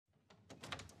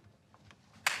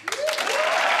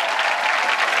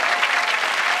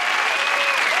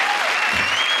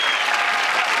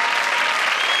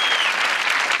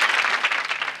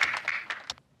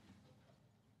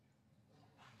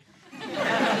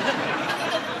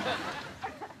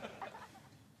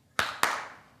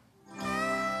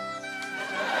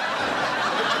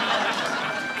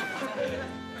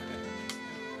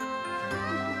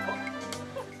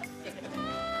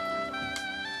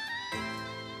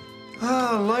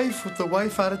Ah, life with the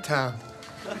wife out of town.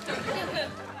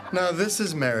 Now this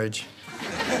is marriage.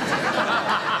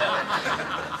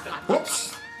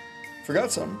 Whoops.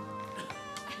 Forgot something.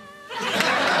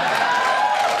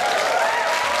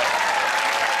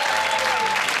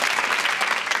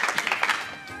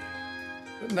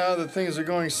 But now that things are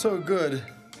going so good,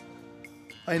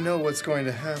 I know what's going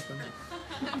to happen.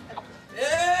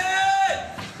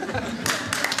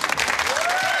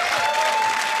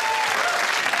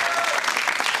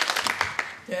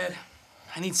 Dad,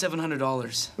 I need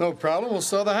 $700. No problem, we'll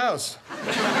sell the house.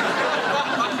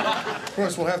 Of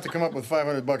course, we'll have to come up with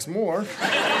 $500 more.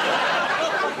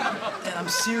 Dad, I'm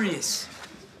serious.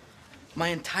 My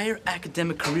entire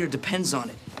academic career depends on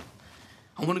it.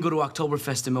 I want to go to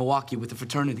Oktoberfest in Milwaukee with the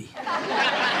fraternity.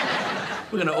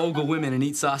 We're gonna ogle women and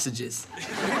eat sausages.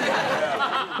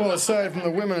 Well, aside from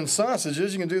the women and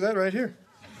sausages, you can do that right here.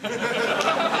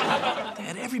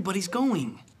 Dad, everybody's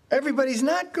going. Everybody's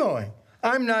not going.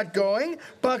 I'm not going,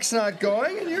 Buck's not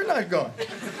going, and you're not going.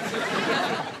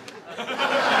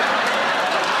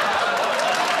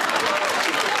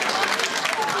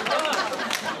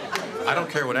 I don't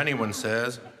care what anyone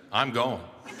says. I'm going.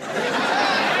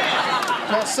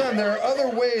 Now, son, there are other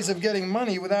ways of getting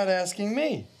money without asking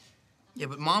me. Yeah,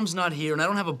 but Mom's not here, and I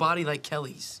don't have a body like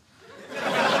Kelly's.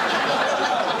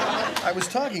 I was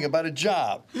talking about a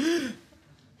job.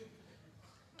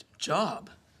 Job?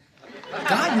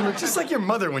 God, you look just like your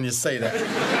mother when you say that.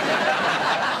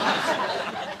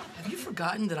 Have you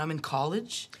forgotten that I'm in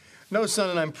college? No, son,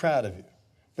 and I'm proud of you.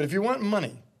 But if you want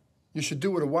money, you should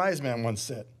do what a wise man once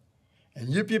said. And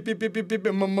yip, yip, yip, yip, yip, yip,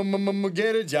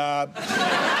 get a job.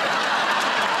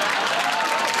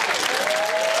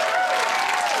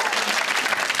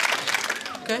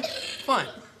 Okay, fine.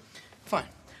 Fine.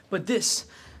 But this,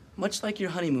 much like your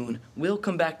honeymoon, will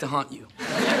come back to haunt you.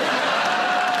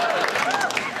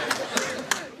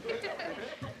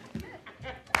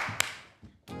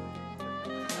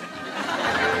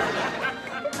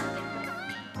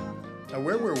 Now,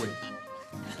 where were we?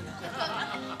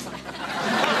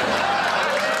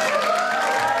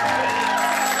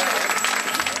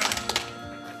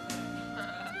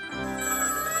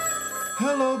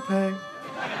 Hello, Peg.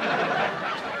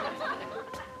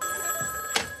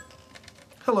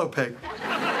 Hello, Peg.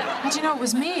 How'd you know it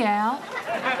was me, Al?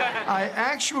 I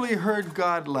actually heard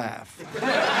God laugh.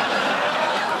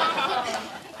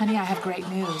 Honey, I have great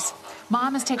news.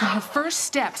 Mom has taken her first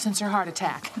step since her heart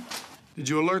attack. Did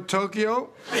you alert Tokyo?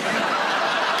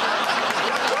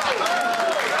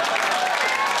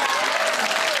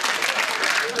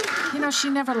 You know, she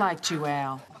never liked you,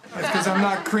 Al. That's because I'm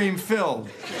not cream-filled.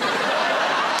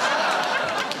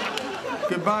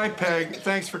 Goodbye, Peg.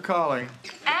 Thanks for calling.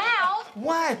 Al!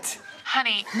 What?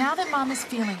 Honey, now that Mom is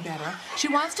feeling better, she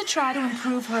wants to try to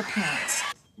improve her appearance.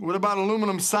 What about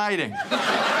aluminum siding?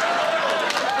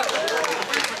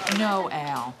 No,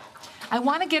 Al. I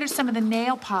want to get her some of the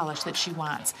nail polish that she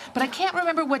wants, but I can't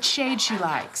remember what shade she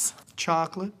likes.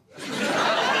 Chocolate?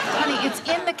 Honey, it's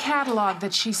in the catalog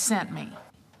that she sent me.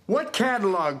 What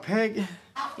catalog, Peg?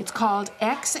 It's called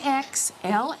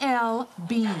XXLL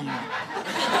Bean. And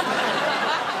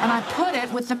I put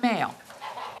it with the mail.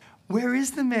 Where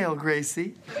is the mail,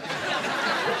 Gracie?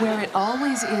 Where it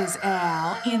always is,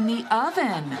 Al, in the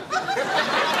oven.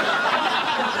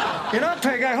 You know,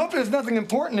 Peg, I hope there's nothing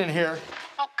important in here.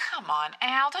 Oh, come on,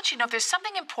 Al. Don't you know if there's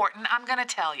something important, I'm going to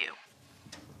tell you.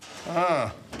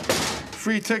 Ah,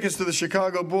 free tickets to the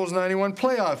Chicago Bulls '91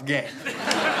 playoff game.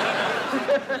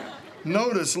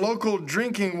 Notice, local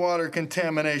drinking water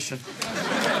contamination.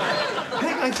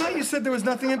 Peg, I thought you said there was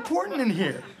nothing important in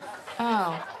here.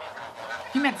 Oh,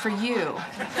 you meant for you.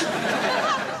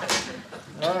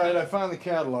 All right, I found the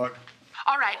catalog.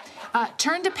 All right,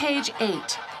 turn to page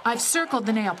 8. I've circled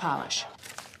the nail polish.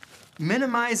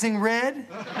 Minimizing red?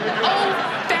 Oh,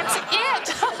 that's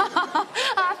it!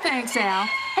 Thanks, Al.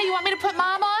 Hey, you want me to put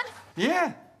Mom on?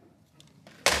 Yeah.